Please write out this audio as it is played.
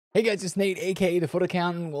Hey guys, it's Nate, aka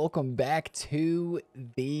TheFutAccountant. Welcome back to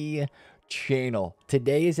the channel.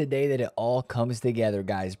 Today is a day that it all comes together,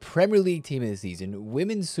 guys. Premier League Team of the Season,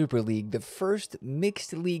 Women's Super League, the first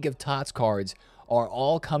Mixed League of TOTS cards are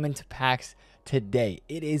all coming to packs today.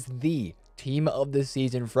 It is the Team of the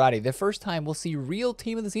Season Friday. The first time we'll see real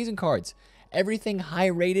Team of the Season cards. Everything high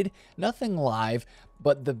rated, nothing live,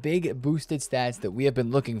 but the big boosted stats that we have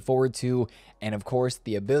been looking forward to, and of course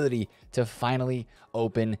the ability to finally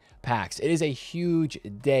open packs. It is a huge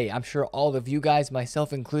day. I'm sure all of you guys,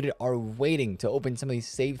 myself included, are waiting to open some of these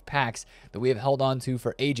saved packs that we have held on to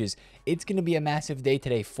for ages. It's going to be a massive day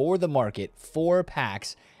today for the market, for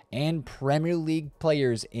packs, and Premier League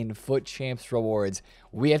players in Foot Champs rewards.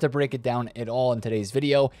 We have to break it down at all in today's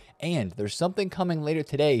video, and there's something coming later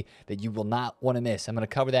today that you will not want to miss. I'm going to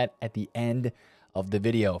cover that at the end of the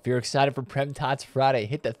video. If you're excited for Prem Tots Friday,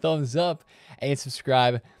 hit the thumbs up and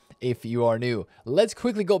subscribe if you are new. Let's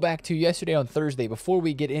quickly go back to yesterday on Thursday. Before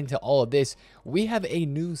we get into all of this, we have a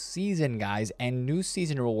new season, guys, and new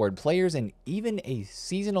season reward players, and even a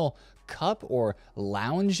seasonal cup or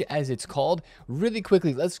lounge as it's called. Really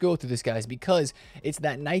quickly, let's go through this, guys, because it's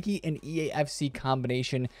that Nike and EAFC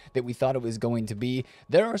combination that we thought it was going to be.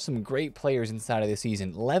 There are some great players inside of the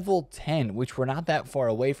season. Level 10, which we're not that far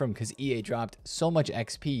away from because EA dropped so much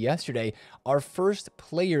XP yesterday. Our first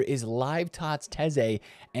player is Live Tots Teze,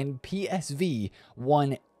 and PSV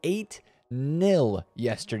won 8-0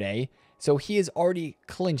 yesterday. So he has already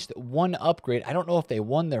clinched one upgrade. I don't know if they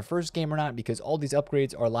won their first game or not because all these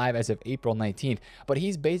upgrades are live as of April 19th. But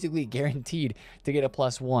he's basically guaranteed to get a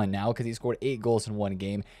 +1 now because he scored 8 goals in one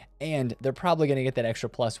game. And they're probably going to get that extra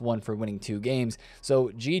 +1 for winning 2 games. So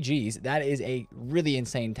GG's, that is a really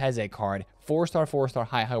insane Teze card. 4-star,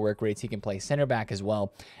 high work rates. He can play center back as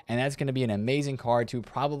well. And that's going to be an amazing card to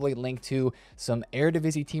probably link to some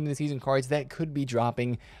Eredivisie Team of the Season cards that could be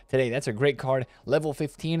dropping today. That's a great card. Level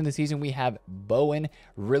 15 in the season, we have Bowen.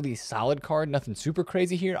 Really solid card. Nothing super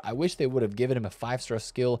crazy here. I wish they would have given him a 5-star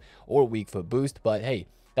skill or weak foot boost. But hey,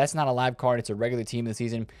 that's not a live card. It's a regular Team of the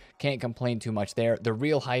Season. Can't complain too much there. The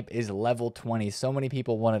real hype is level 20. So many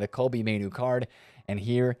people wanted a Kobe Mainu card, and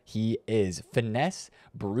here he is. Finesse,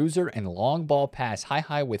 bruiser, and long ball pass.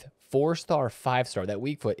 High with 4-star, 5-star. That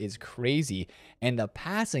weak foot is crazy. And the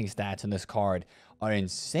passing stats in this card are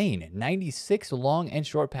insane. 96 long and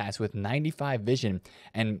short pass with 95 vision.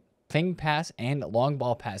 And ping pass and long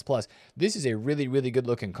ball pass plus. This is a really good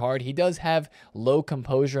looking card. He does have low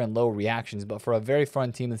composure and low reactions, but for a very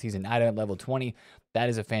fun Team of the Season item at level 20, that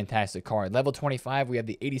is a fantastic card. Level 25, we have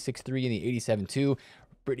the 86-3 and the 87-2.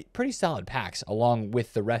 Pretty solid packs along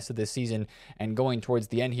with the rest of this season. And going towards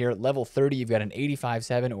the end here, level 30, you've got an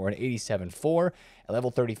 85-7 or an 87-4. At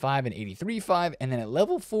level 35, an 83-5. And then at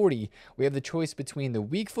level 40, we have the choice between the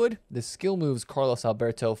weak foot, the skill moves Carlos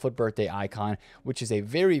Alberto foot birthday icon, which is a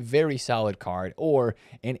very solid card, or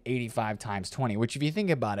an 85x20, which if you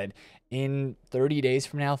think about it, in 30 days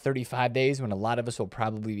from now, 35 days, when a lot of us will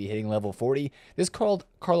probably be hitting level 40, this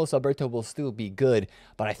Carlos Alberto will still be good,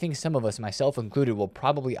 but I think some of us, myself included, will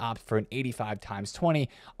probably opt for an 85x20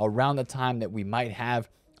 around the time that we might have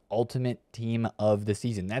Ultimate Team of the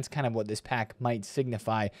Season. That's kind of what this pack might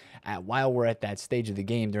signify while we're at that stage of the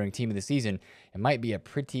game during Team of the Season. It might be a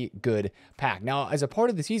pretty good pack. Now, as a part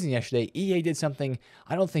of the season yesterday, EA did something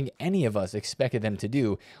I don't think any of us expected them to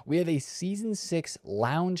do. We have a Season 6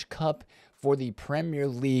 Lounge Cup for the Premier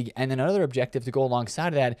League, and then another objective to go alongside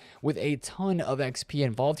of that with a ton of XP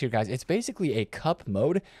involved here, guys. It's basically a cup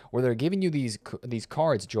mode where they're giving you these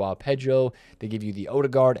cards, Joao Pedro, they give you the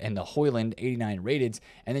Odegaard and the Højlund 89 rateds,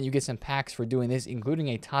 and then you get some packs for doing this, including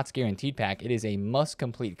a TOTS guaranteed pack. It is a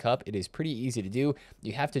must-complete cup. It is pretty easy to do.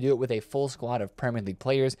 You have to do it with a full squad of Premier League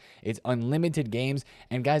players. It's unlimited games,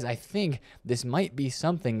 and guys, I think this might be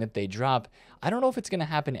something that they drop. I don't know if it's going to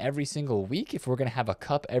happen every single week, if we're going to have a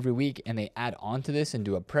cup every week and they add on to this and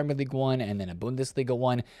do a Premier League one and then a Bundesliga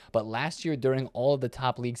one. But last year, during all of the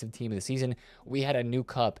top leagues of Team of the Season, we had a new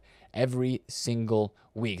cup every single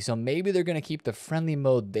week. So maybe they're going to keep the friendly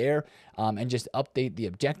mode there and just update the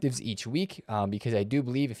objectives each week, because I do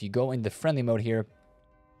believe if you go into friendly mode here,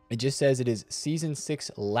 it just says it is Season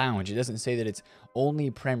 6 Lounge. It doesn't say that it's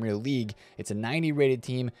only Premier League. It's a 90 rated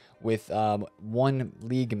team with 1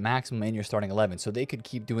 league maximum in your starting 11. So they could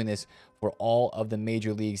keep doing this for all of the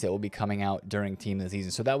major leagues that will be coming out during Team of the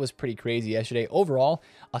Season. So that was pretty crazy yesterday. Overall,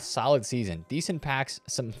 a solid season. Decent packs,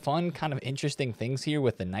 some fun kind of interesting things here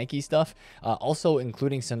with the Nike stuff. Also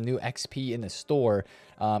including some new XP in the store.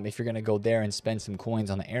 If you're going to go there and spend some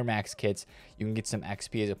coins on the Air Max kits, you can get some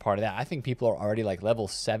XP as a part of that. I think people are already like level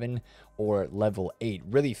 7 or level 8.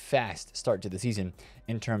 Really fast start to the season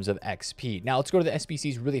in terms of XP. Now, let's go to the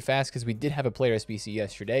SBCs really fast because we did have a player SBC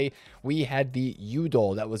yesterday. We had the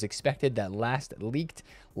Udol that was expected, that last leaked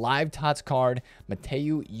live TOTS card,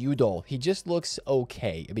 Mateu Udol. He just looks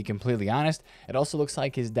okay, to be completely honest. It also looks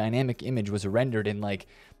like his dynamic image was rendered in like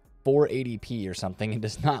 480p or something. It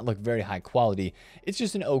does not look very high quality. It's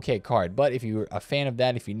just an okay card, but if you're a fan of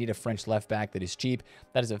that, if you need a French left back that is cheap,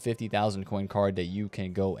 that is a 50,000 coin card that you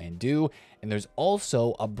can go and do. And there's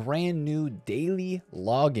also a brand new daily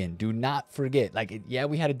login. Do not forget, like, yeah,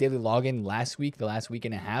 we had a daily login last week, the last week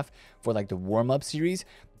and a half for like the warm-up series.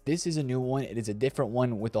 This is a new one. It is a different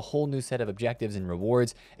one with a whole new set of objectives and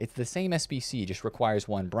rewards. It's the same SBC, just requires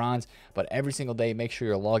 1 bronze, but every single day, make sure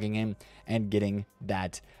you're logging in and getting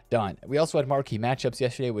that done. We also had marquee matchups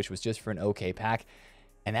yesterday, which was just for an okay pack.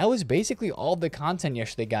 And that was basically all the content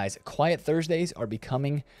yesterday, guys. Quiet Thursdays are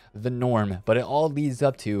becoming the norm, but it all leads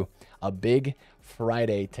up to a big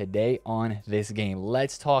Friday today on this game.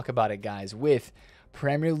 Let's talk about it, guys, with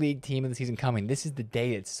Premier League team of the season coming. This is the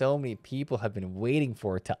day that so many people have been waiting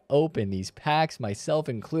for to open these packs, myself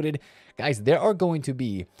included. Guys, there are going to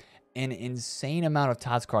be an insane amount of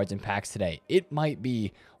TOTS cards in packs today. It might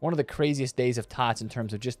be one of the craziest days of TOTS in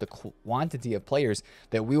terms of just the quantity of players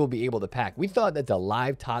that we will be able to pack. We thought that the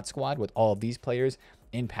live TOTS squad with all of these players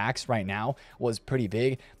in packs right now was pretty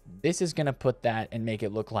big. This is going to put that and make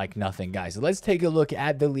it look like nothing, guys. Let's take a look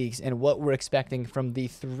at the leaks and what we're expecting from the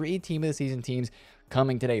 3 team of the season teams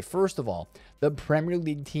coming today. First of all, the Premier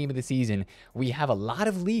League team of the season. We have a lot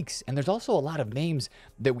of leaks, and there's also a lot of names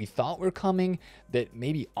that we thought were coming that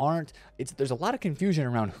maybe aren't. There's a lot of confusion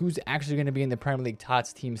around who's actually going to be in the Premier League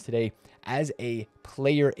TOTS teams today as a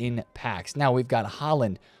player in packs. Now, we've got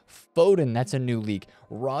Haaland, Foden, that's a new leak,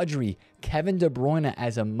 Rodri, Kevin De Bruyne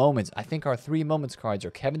as a Moments. I think our 3 Moments cards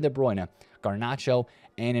are Kevin De Bruyne, Garnacho,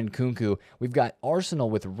 and Nkunku. We've got Arsenal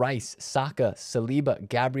with Rice, Saka, Saliba,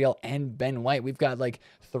 Gabriel, and Ben White. We've got like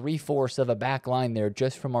 3/4 of a back line there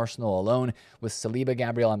just from Arsenal alone with Saliba,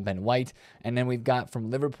 Gabriel, and Ben White. And then we've got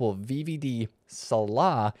from Liverpool, VVD,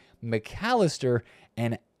 Salah, McAllister,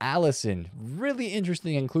 and Alisson. Really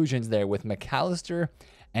interesting inclusions there with McAllister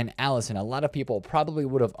and Alisson. A lot of people probably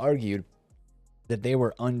would have argued that they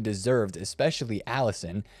were undeserved, especially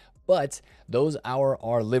Alisson. But those are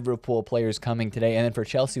our Liverpool players coming today. And then for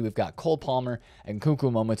Chelsea, we've got Cole Palmer and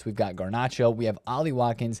Nkunku Moments. We've got Garnacho. We have Ollie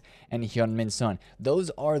Watkins and Heung-min Son.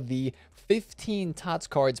 Those are the 15 TOTS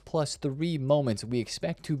cards plus 3 Moments we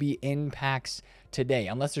expect to be in packs today.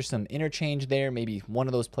 Unless there's some interchange there. Maybe one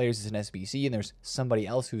of those players is an SBC and there's somebody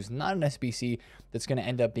else who's not an SBC that's going to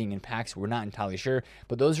end up being in packs. We're not entirely sure.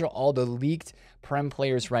 But those are all the leaked Prem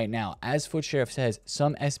players right now. As Foot Sheriff says,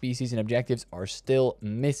 some SBCs and objectives are still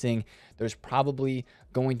missing. There's probably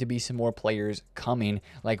going to be some more players coming.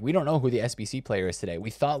 Like, we don't know who the SBC player is today. We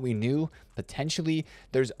thought we knew. Potentially,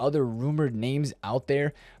 there's other rumored names out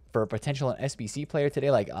there for a potential SBC player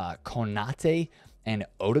today, like Konate and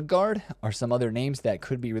Odegaard are some other names that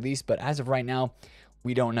could be released. But as of right now,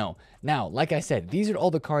 we don't know. Now, like I said, these are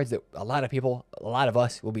all the cards that a lot of people, a lot of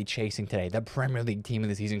us will be chasing today, the Premier League team of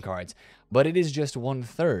the season cards. But it is just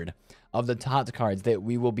 1/3 of the TOTS cards that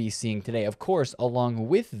we will be seeing today. Of course, along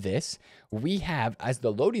with this, we have, as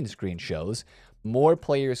the loading screen shows, more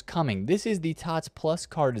players coming. This is the TOTS Plus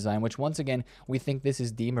card design, which once again, we think this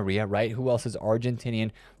is Di Maria, right? Who else is Argentinian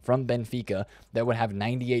from Benfica that would have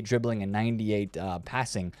 98 dribbling and 98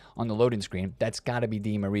 passing on the loading screen? That's got to be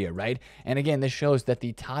Di Maria, right? And again, this shows that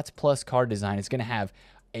the TOTS Plus card design is going to have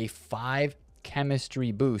a 5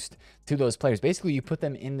 chemistry boost to those players. Basically, you put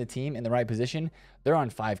them in the team in the right position, they're on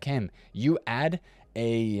 5 chem. You add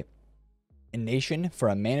a nation for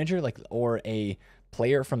a manager, like, or a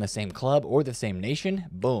player from the same club or the same nation,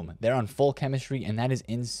 boom, they're on full chemistry, and that is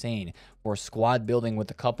insane for squad building with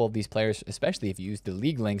a couple of these players, especially if you use the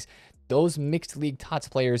league links. Those mixed league TOTS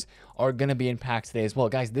players are going to be in packs today as well.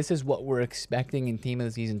 Guys, this is what we're expecting in team of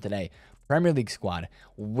the season today. Premier League squad,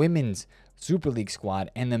 Women's Super League squad,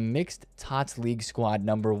 and the Mixed TOTS League squad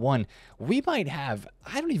 #1. We might have,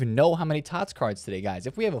 I don't even know how many TOTS cards today, guys.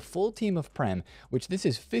 If we have a full team of Prem, which this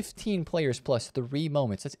is 15 players plus 3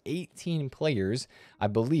 Moments, that's 18 players, I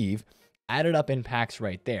believe, added up in packs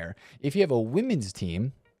right there. If you have a women's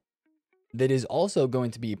team that is also going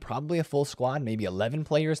to be probably a full squad, maybe 11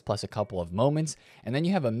 players plus a couple of Moments. And then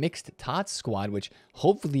you have a Mixed TOTS squad, which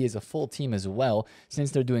hopefully is a full team as well, since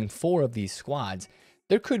they're doing 4 of these squads.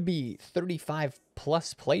 There could be 35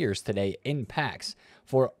 plus players today in packs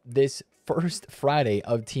for this first Friday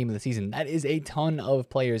of team of the season. That is a ton of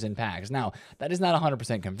players in packs. Now, that is not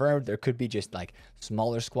 100% confirmed. There could be just like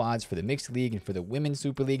smaller squads for the Mixed League and for the Women's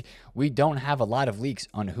Super League. We don't have a lot of leaks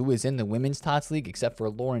on who is in the Women's TOTS League except for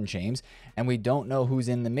Lauren James, and we don't know who's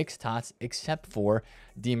in the Mixed TOTS except for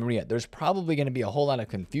Di Maria. There's probably going to be a whole lot of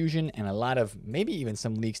confusion and a lot of maybe even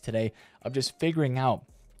some leaks today of just figuring out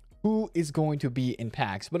who is going to be in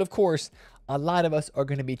packs. But of course, a lot of us are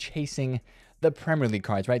going to be chasing the Premier League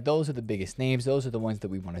cards, right? Those are the biggest names. Those are the ones that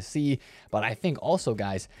we want to see. But I think also,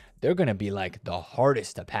 guys, they're going to be like the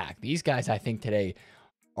hardest to pack. These guys, I think today,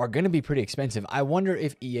 are going to be pretty expensive. I wonder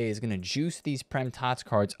if EA is going to juice these Prem Tots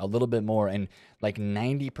cards a little bit more, and like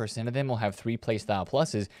 90% of them will have 3 playstyle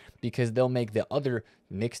pluses because they'll make the other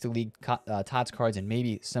Mixed League Tots cards and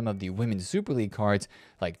maybe some of the Women's Super League cards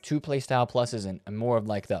like 2 playstyle pluses and more of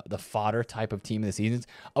like the fodder type of team of the seasons.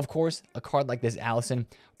 Of course, a card like this Allison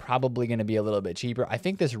probably going to be a little bit cheaper. I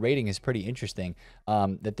think this rating is pretty interesting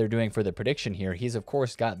that they're doing for the prediction here. He's of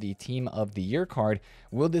course got the Team of the Year card.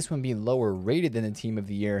 Will this one be lower rated than the Team of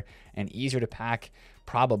the Year and easier to pack?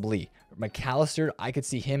 Probably. McAllister, I could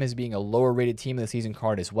see him as being a lower rated team of the season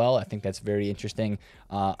card as well. I think that's very interesting.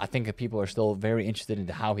 I think that people are still very interested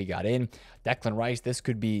into how he got in. Declan Rice, this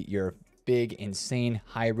could be your big, insane,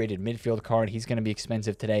 high-rated midfield card. He's going to be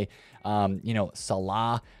expensive today. You know,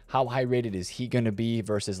 Salah, how high-rated is he going to be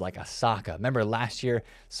versus like a Saka? Remember last year,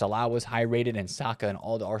 Salah was high-rated and Saka and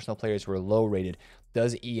all the Arsenal players were low-rated.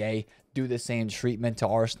 Does EA do the same treatment to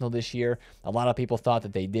Arsenal this year? A lot of people thought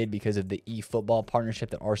that they did because of the eFootball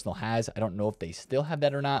partnership that Arsenal has. I don't know if they still have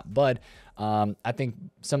that or not, but I think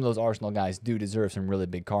some of those Arsenal guys do deserve some really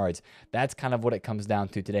big cards. That's kind of what it comes down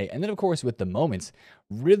to today. And then, of course, with the moments,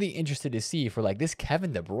 really interested to see for like this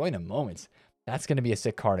Kevin De Bruyne moments. That's going to be a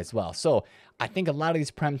sick card as well. So I think a lot of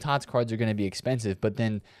these Prem Tots cards are going to be expensive, but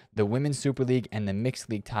then the Women's Super League and the Mixed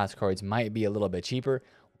League Tots cards might be a little bit cheaper.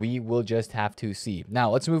 We will just have to see. Now,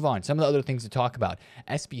 let's move on. Some of the other things to talk about.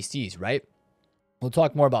 SBCs, right? We'll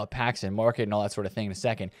talk more about packs and market and all that sort of thing in a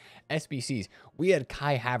second. SBCs, we had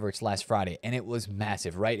Kai Havertz last Friday, and it was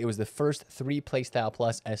massive, right? It was the first 3 playstyle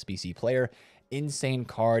plus SBC player. Insane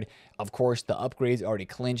card. Of course, the upgrade's already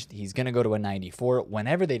clinched. He's going to go to a 94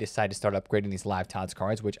 whenever they decide to start upgrading these live TOTS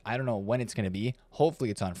cards, which I don't know when it's going to be. Hopefully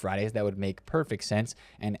it's on Fridays. That would make perfect sense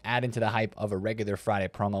and add into the hype of a regular Friday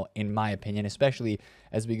promo, in my opinion, especially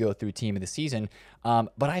as we go through team of the season.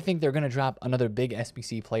 But I think they're going to drop another big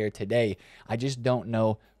SBC player today. I just don't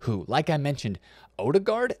know who. Like I mentioned,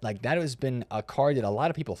 Odegaard, like that has been a card that a lot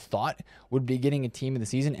of people thought would be getting a team of the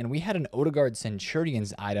season. And we had an Odegaard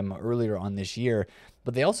Centurions item earlier on this year,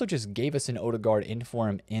 but they also just gave us an Odegaard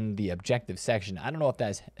inform in the objective section. I don't know if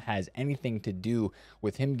that has anything to do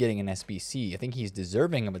with him getting an SBC. I think he's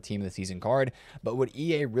deserving of a team of the season card, but would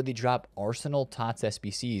EA really drop Arsenal TOTS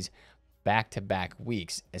SBCs back-to-back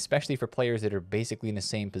weeks, especially for players that are basically in the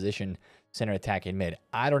same position, center, attack, and mid?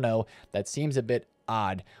 I don't know. That seems a bit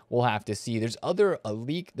odd. We'll have to see. There's another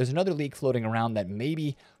leak floating around that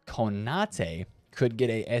maybe Konate could get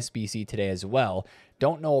a SBC today as well.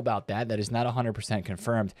 Don't know about that. That is not 100%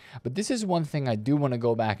 confirmed. But this is one thing I do want to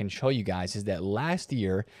go back and show you guys is that last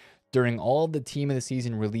year, during all the team of the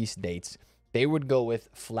season release dates, they would go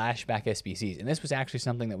with flashback SBCs. And this was actually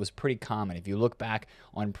something that was pretty common. If you look back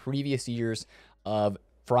on previous years of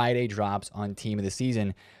Friday drops on team of the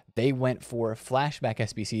season, they went for flashback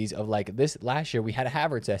SBCs of like this. Last year, we had a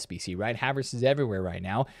Havertz SBC, right? Havertz is everywhere right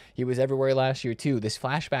now. He was everywhere last year too. This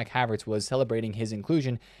flashback Havertz was celebrating his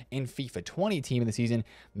inclusion in FIFA 20 team of the season.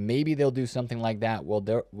 Maybe they'll do something like that.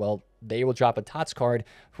 They will drop a TOTS card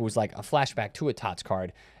who's like a flashback to a TOTS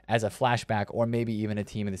card as a flashback, or maybe even a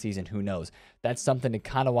team of the season. Who knows? That's something to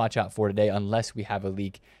kind of watch out for today, unless we have a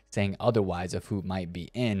leak saying otherwise of who might be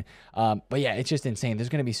in. But yeah, it's just insane. There's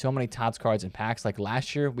going to be so many TOTS cards and packs. Like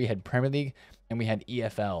last year, we had Premier League and we had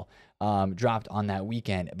EFL dropped on that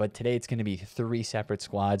weekend. But today, it's going to be 3 separate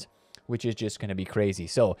squads, which is just going to be crazy.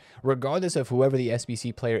 So regardless of whoever the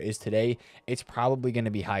SBC player is today, it's probably going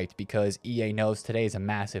to be hyped because EA knows today is a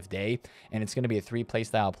massive day, and it's going to be a 3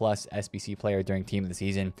 playstyle plus SBC player during team of the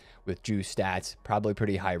season with juice stats, probably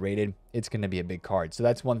pretty high rated. It's going to be a big card. So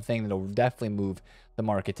that's one thing that will definitely move the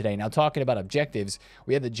market today. Now, talking about objectives,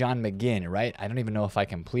 we had the John McGinn, right? I don't even know if I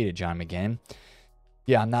completed John McGinn.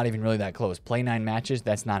 Yeah, I'm not even really that close. Play 9 matches,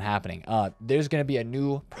 that's not happening. There's going to be a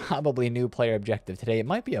new, probably new player objective today. It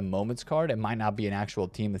might be a moments card. It might not be an actual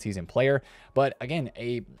team of the season player. But again,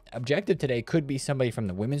 a objective today could be somebody from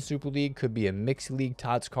the Women's Super League, could be a Mixed League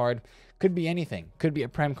TOTS card, could be anything. Could be a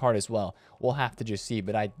Prem card as well. We'll have to just see.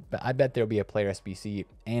 But I bet there'll be a player SBC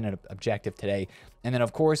and an objective today. And then,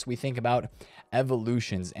 of course, we think about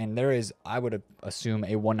evolutions. And there is, I would assume,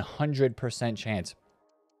 a 100% chance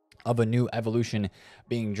of a new evolution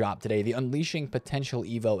being dropped today. The Unleashing Potential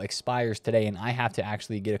Evo expires today, and I have to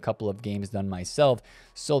actually get a couple of games done myself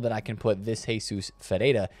so that I can put this Jesus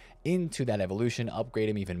Ferreira into that evolution, upgrade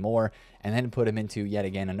him even more, and then put him into yet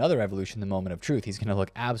again another evolution, the Moment of Truth. He's going to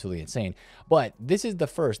look absolutely insane. But this is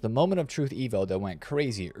the Moment of Truth Evo that went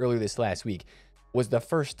crazy earlier this last week, was the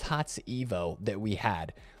first TOTS Evo that we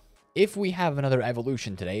had. If we have another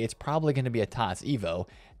evolution today, it's probably going to be a TOTS Evo.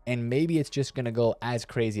 And maybe it's just going to go as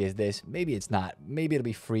crazy as this. Maybe it's not. Maybe it'll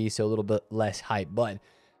be free, so a little bit less hype. But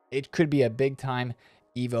it could be a big-time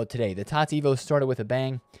Evo today. The TOTS Evo started with a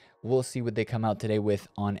bang. We'll see what they come out today with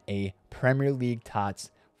on a Premier League TOTS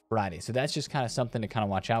Friday. So that's just kind of something to kind of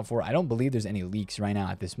watch out for. I don't believe there's any leaks right now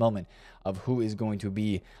at this moment of who is going to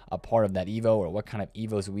be a part of that Evo or what kind of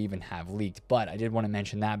Evos we even have leaked. But I did want to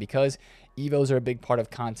mention that because Evos are a big part of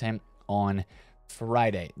content on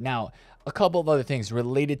Friday. Now, a couple of other things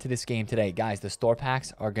related to this game today. Guys, the store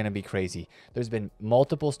packs are going to be crazy. There's been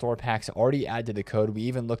multiple store packs already added to the code. We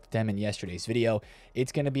even looked at them in yesterday's video.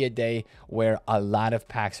 It's going to be a day where a lot of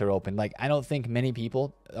packs are open. Like, I don't think many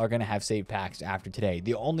people are going to have saved packs after today.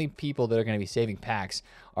 The only people that are going to be saving packs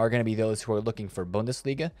are going to be those who are looking for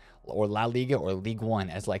Bundesliga or La Liga or League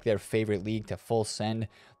One as like their favorite league to full send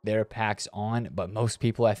their packs on. But most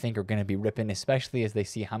people, I think, are going to be ripping, especially as they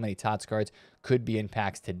see how many TOTS cards could be in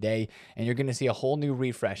packs today. And you're going to see a whole new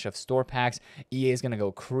refresh of store packs. EA is going to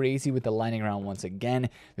go crazy with the lightning round once again.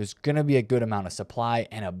 There's going to be a good amount of supply,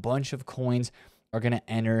 and a bunch of coins are going to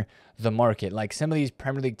enter the market. Like some of these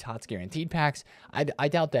Premier League TOTS guaranteed packs, I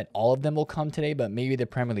doubt that all of them will come today, but maybe the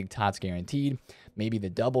Premier League TOTS guaranteed, maybe the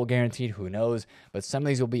double guaranteed, who knows. But some of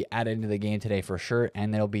these will be added into the game today for sure,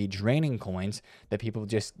 and there'll be draining coins that people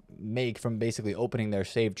just make from basically opening their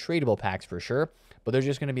saved tradable packs for sure. But there's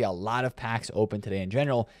just going to be a lot of packs open today in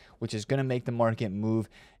general, which is going to make the market move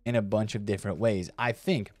in a bunch of different ways. I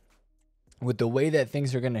think with the way that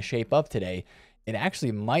things are going to shape up today, it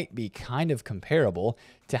actually might be kind of comparable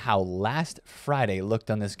to how last Friday looked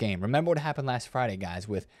on this game. Remember what happened last Friday, guys,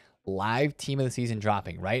 with live team of the season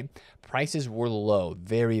dropping, right? Prices were low,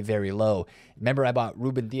 very, very low. Remember, I bought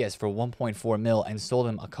Ruben Diaz for 1.4 mil and sold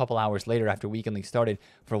him a couple hours later after Weekend League started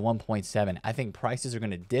for 1.7. I think prices are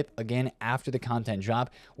going to dip again after the content drop.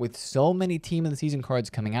 With so many team of the season cards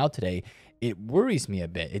coming out today, it worries me a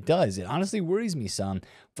bit. It does. It honestly worries me some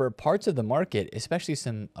for parts of the market, especially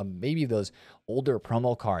some maybe those older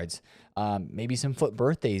promo cards, maybe some foot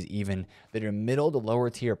birthdays even that are middle to lower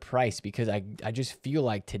tier price, because I just feel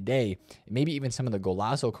like today, maybe even some of the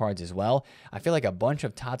Golazo cards as well, I feel like a bunch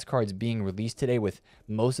of TOTS cards being released today with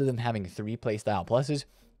most of them having 3 playstyle pluses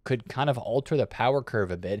could kind of alter the power curve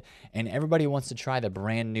a bit, and everybody wants to try the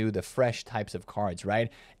brand new, the fresh types of cards, right?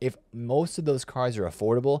 If most of those cards are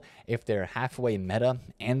affordable, if they're halfway meta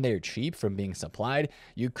and they're cheap from being supplied,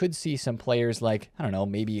 you could see some players like, I don't know,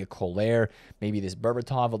 maybe a Collier, maybe this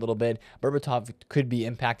Berbatov a little bit. Berbatov could be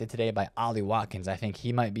impacted today by Ollie Watkins. I think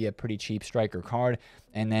he might be a pretty cheap striker card.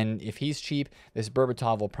 And then if he's cheap, this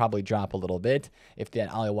Berbatov will probably drop a little bit if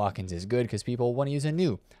that Ollie Watkins is good, because people want to use a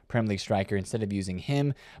new Premier League striker instead of using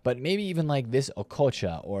him. But maybe even like this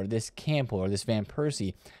Okocha or this Campbell or this Van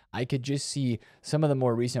Persie, I could just see some of the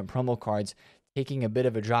more recent promo cards taking a bit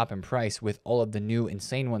of a drop in price with all of the new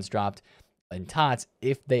insane ones dropped in TOTS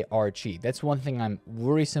if they are cheap. That's one thing I'm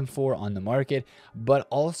worrisome for on the market, but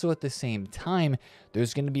also at the same time,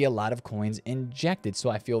 there's going to be a lot of coins injected. So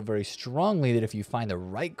I feel very strongly that if you find the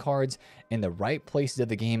right cards in the right places of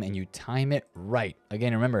the game and you time it right.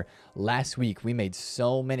 Again, remember, last week we made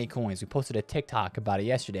so many coins. We posted a TikTok about it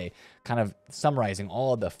yesterday, kind of summarizing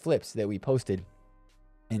all of the flips that we posted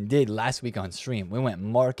and did last week on stream. We went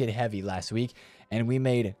market heavy last week, and we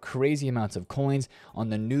made crazy amounts of coins on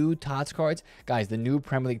the new TOTS cards. Guys, the new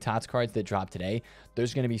Premier League TOTS cards that dropped today,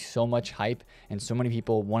 there's going to be so much hype and so many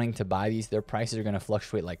people wanting to buy these. Their prices are going to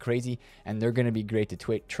fluctuate like crazy, and they're going to be great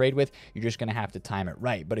to trade with. You're just going to have to time it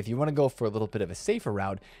right. But if you want to go for a little bit of a safer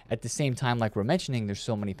route, at the same time, like we're mentioning, there's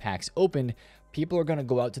so many packs opened, people are going to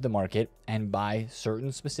go out to the market and buy certain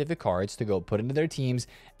specific cards to go put into their teams,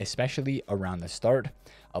 especially around the start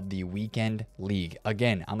of the weekend league.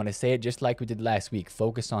 Again, I'm going to say it just like we did last week.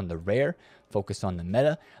 Focus on the rare, focus on the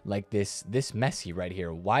meta, like this Messi right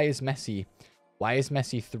here. Why is Messi Why is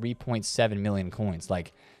Messi 3.7 million coins?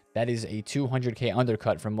 Like, that is a 200K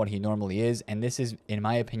undercut from what he normally is. And this is, in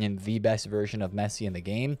my opinion, the best version of Messi in the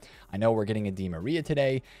game. I know we're getting a Di Maria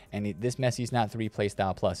today, and this Messi's not 3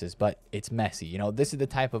 playstyle pluses, but it's Messi. You know, this is the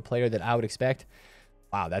type of player that I would expect.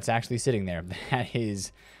 Wow, that's actually sitting there. That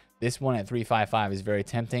is, this one at 355 is very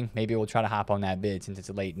tempting. Maybe we'll try to hop on that bid since it's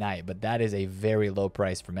a late night, but that is a very low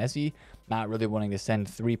price for Messi. Not really wanting to send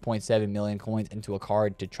 3.7 million coins into a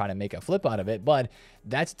card to try to make a flip out of it, but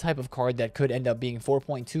that's a type of card that could end up being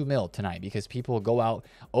 4.2 mil tonight because people go out,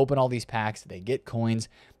 open all these packs, they get coins,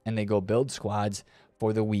 and they go build squads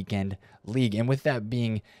for the weekend league. And with that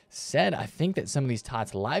being said, I think that some of these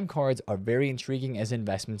TOTS live cards are very intriguing as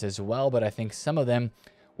investments as well, but I think some of them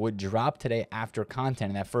would drop today after content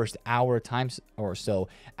in that first hour times or so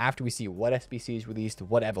after we see what SBC is released,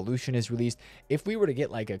 what evolution is released. If we were to get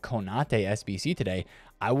like a Konate SBC today,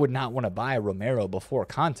 I would not want to buy a Romero before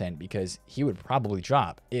content because he would probably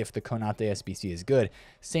drop if the Konate SBC is good.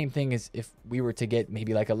 Same thing as if we were to get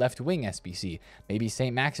maybe like a left wing SBC, maybe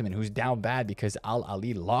St. Maximin, who's down bad because Al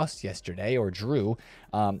Ali lost yesterday or drew.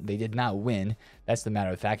 They did not win. That's the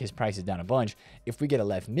matter of fact. His price is down a bunch. If we get a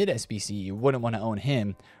left mid SBC, you wouldn't want to own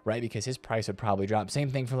him, right? Because his price would probably drop. Same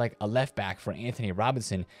thing for like a left back for Anthony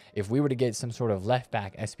Robinson. If we were to get some sort of left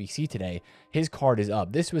back SBC today, his card is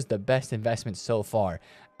up. This was the best investment so far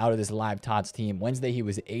out of this live TOTS team. Wednesday, he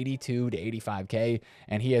was 82 to 85K,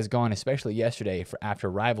 and he has gone, especially yesterday, for after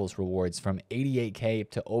Rivals rewards, from 88K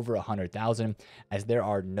to over 100,000, as there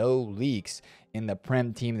are no leaks in the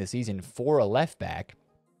Prem team this season for a left back.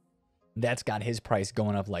 That's got his price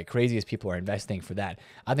going up like crazy as people are investing for that.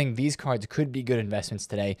 I think these cards could be good investments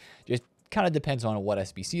today. Just kind of depends on what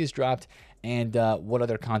SBC is dropped and what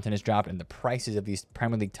other content is dropped and the prices of these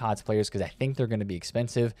Premier League TOTS players, because I think they're going to be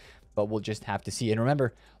expensive, but we'll just have to see. And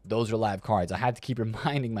remember, those are live cards. I have to keep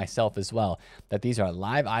reminding myself as well that these are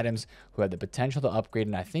live items who have the potential to upgrade,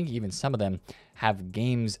 and I think even some of them have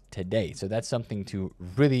games today. So that's something to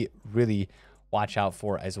really, really watch out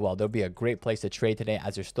for as well. There'll be a great place to trade today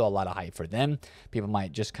as there's still a lot of hype for them. People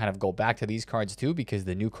might just kind of go back to these cards too because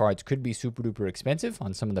the new cards could be super duper expensive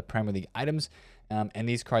on some of the Premier League items. And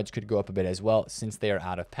these cards could go up a bit as well since they are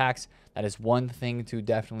out of packs. That is one thing to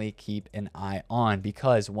definitely keep an eye on,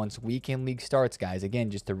 because once weekend league starts, guys, again,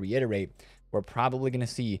 just to reiterate, we're probably going to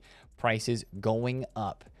see prices going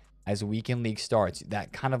up as weekend league starts.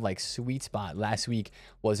 That kind of like sweet spot last week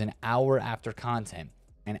was an hour after content.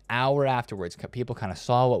 An hour afterwards, people kind of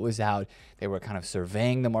saw what was out. They were kind of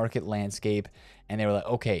surveying the market landscape, and they were like,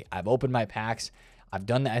 okay, I've opened my packs. I've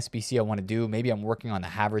done the SBC I want to do. Maybe I'm working on the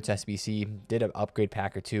Havertz SBC, did an upgrade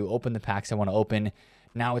pack or two, opened the packs I want to open.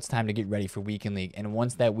 Now it's time to get ready for weekend league. And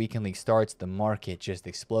once that weekend league starts, the market just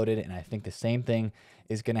exploded. And I think the same thing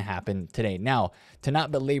is going to happen today. Now, to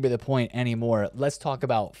not belabor the point anymore, let's talk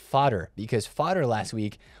about fodder, because fodder last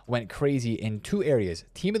week went crazy in two areas: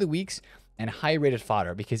 team of the weeks and high rated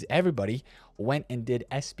fodder, because everybody went and did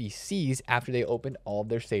SBCs after they opened all of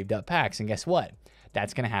their saved up packs. And guess what?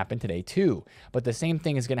 That's going to happen today too. But the same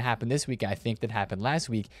thing is going to happen this week, I think, that happened last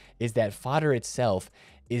week, is that fodder itself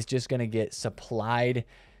is just going to get supplied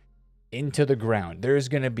into the ground. There's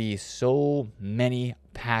going to be so many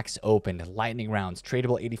packs opened, lightning rounds,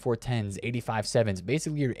 tradable 84 10s, 85 7s.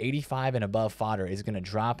 Basically, your 85 and above fodder is going to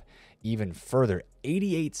drop even further.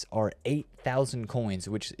 88s are 8,000 coins,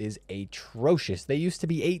 which is atrocious. They used to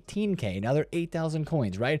be 18K. Now they're 8,000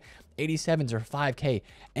 coins, right? 87s are 5K.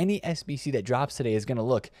 Any SBC that drops today is going to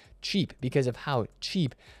look cheap because of how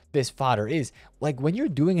cheap this fodder is. Like when you're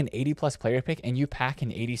doing an 80 plus player pick and you pack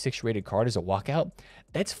an 86 rated card as a walkout,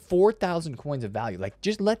 that's 4,000 coins of value. Like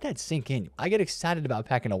just let that sink in. I get excited about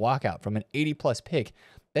packing a walkout from an 80 plus pick.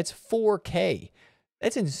 That's 4K.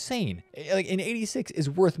 That's insane. Like an 86 is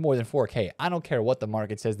worth more than 4K. I don't care what the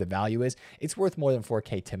market says the value is. It's worth more than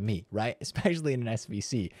 4K to me, right? Especially in an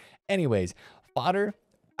SBC. Anyways, fodder,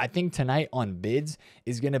 I think tonight on bids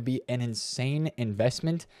is going to be an insane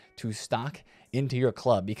investment to stock into your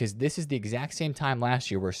club, because this is the exact same time last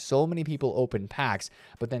year where so many people opened packs,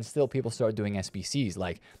 but then still people start doing SBCs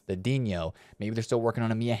like the Dino. Maybe they're still working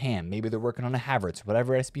on a Mia Hamm. Maybe they're working on a Havertz.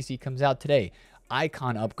 Whatever SBC comes out today.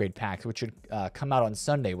 Icon upgrade packs, which should come out on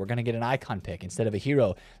Sunday. We're going to get an icon pick instead of a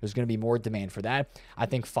hero. There's going to be more demand for that. I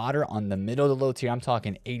think fodder on the middle of the low tier, I'm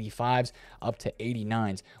talking 85s up to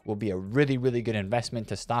 89s, will be a really, really good investment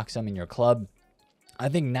to stock some in your club. I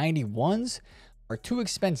think 91s are too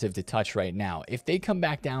expensive to touch right now. If they come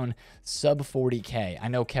back down sub 40K, I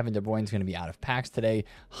know Kevin De Bruyne's going to be out of packs today.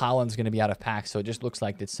 Haaland's going to be out of packs, so it just looks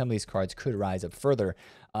like that some of these cards could rise up further.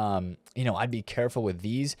 You know, I'd be careful with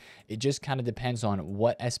these. It just kind of depends on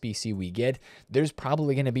what SBC we get. There's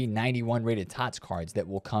probably going to be 91 rated TOTS cards that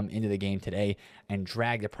will come into the game today and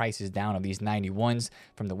drag the prices down of these 91s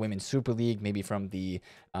from the Women's Super League, maybe from the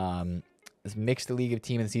Mixed League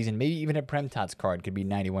Team of the Season, maybe even a Prem Tots card could be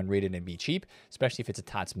 91 rated and be cheap, especially if it's a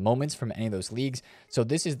TOTS Moments from any of those leagues. So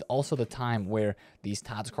this is also the time where these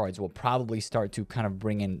TOTS cards will probably start to kind of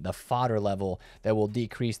bring in the fodder level that will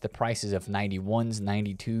decrease the prices of 91s,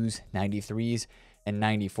 92s, 93s, and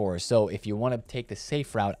 94s. So if you want to take the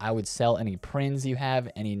safe route, I would sell any Prins you have,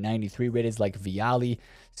 any 93 rated like Vialli,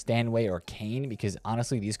 Stanway, or Kane, because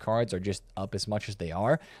honestly, these cards are just up as much as they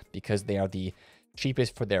are because they are the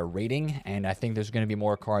cheapest for their rating, and I think there's going to be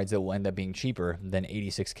more cards that will end up being cheaper than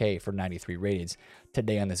 86K for 93 rateds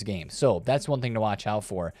today on this game. So that's one thing to watch out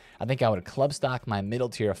for. I think I would club stock my middle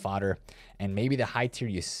tier fodder, and maybe the high tier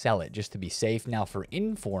you sell it just to be safe. Now for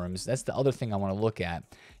informs, that's the other thing I want to look at.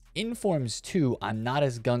 Informs too, I'm not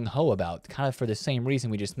as gung-ho about, kind of for the same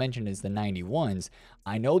reason we just mentioned as the 91s.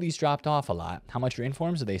 I know these dropped off a lot. How much are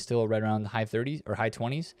informs? Are they still right around the high 30s or high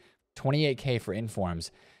 20s? 28K for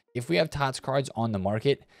informs. If we have TOTS cards on the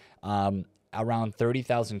market, around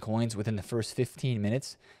 30,000 coins within the first 15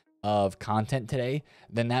 minutes of content today,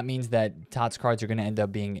 then that means that TOTS cards are going to end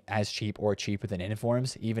up being as cheap or cheaper than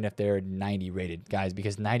informs, even if they're 90 rated, guys,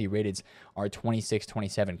 because 90 rateds are 26,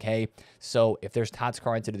 27K. So if there's TOTS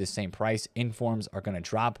cards that are the same price, informs are going to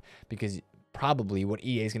drop, because probably what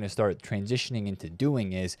EA is going to start transitioning into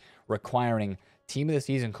doing is requiring Team of the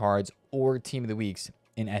Season cards or Team of the Weeks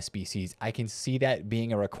in SBCs. I can see that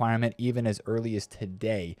being a requirement even as early as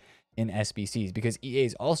today in SBCs, because EA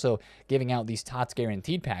is also giving out these TOTS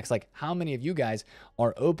guaranteed packs. Like, how many of you guys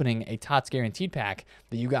are opening a TOTS guaranteed pack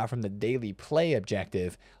that you got from the daily play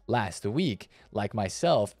objective last week? Like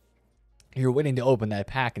myself, you're waiting to open that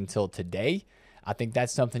pack until today. I think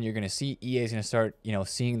that's something you're going to see. EA is going to start, you know,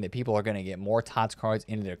 seeing that people are going to get more TOTS cards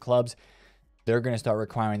into their clubs. They're going to start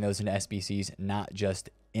requiring those in SBCs, not just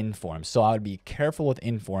informs. So I would be careful with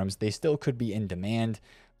informs. They still could be in demand,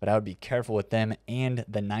 but I would be careful with them and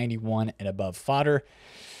the 91 and above fodder.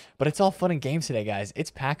 But it's all fun and games today, guys.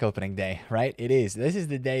 It's pack opening day, right? It is. This is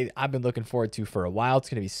the day I've been looking forward to for a while. It's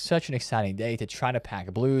going to be such an exciting day to try to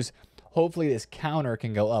pack blues. Hopefully this counter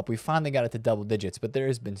can go up. We finally got it to double digits, but there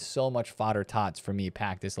has been so much fodder TOTS for me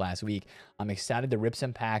packed this last week. I'm excited to rip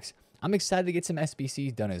some packs. I'm excited to get some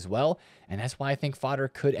SBCs done as well, and that's why I think fodder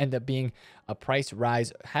could end up being a price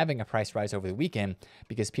rise, having a price rise over the weekend,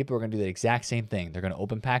 because people are going to do the exact same thing. They're going to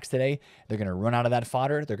open packs today. They're going to run out of that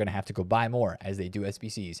fodder. They're going to have to go buy more as they do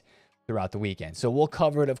SBCs throughout the weekend. So we'll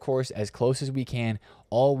cover it, of course, as close as we can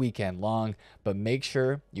all weekend long, but make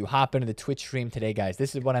sure you hop into the Twitch stream today, guys.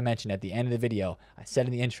 This is what I mentioned at the end of the video. I said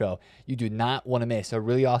in the intro, you do not want to miss a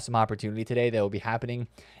really awesome opportunity today that will be happening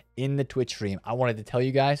in the Twitch stream. I wanted to tell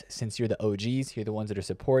you guys, since you're the OGs, you're the ones that are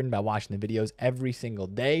supporting by watching the videos every single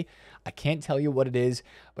day. I can't tell you what it is,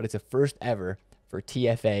 but it's a first ever for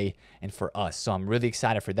TFA and for us. So I'm really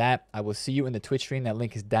excited for that. I will see you in the Twitch stream. That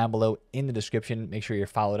link is down below in the description. Make sure you're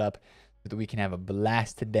followed up so that we can have a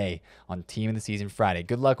blast today on Team of the Season Friday.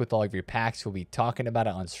 Good luck with all of your packs. We'll be talking about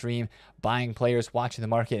it on stream, buying players, watching the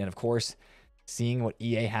market, and of course, seeing what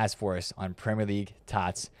EA has for us on Premier League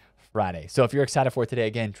TOTS Friday. So if you're excited for it today,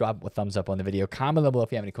 again, drop a thumbs up on the video, comment below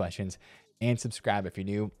if you have any questions, and subscribe if you're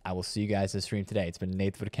new. I will see you guys in the stream today. It's been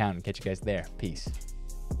TheFutAccountant. Catch you guys there. Peace.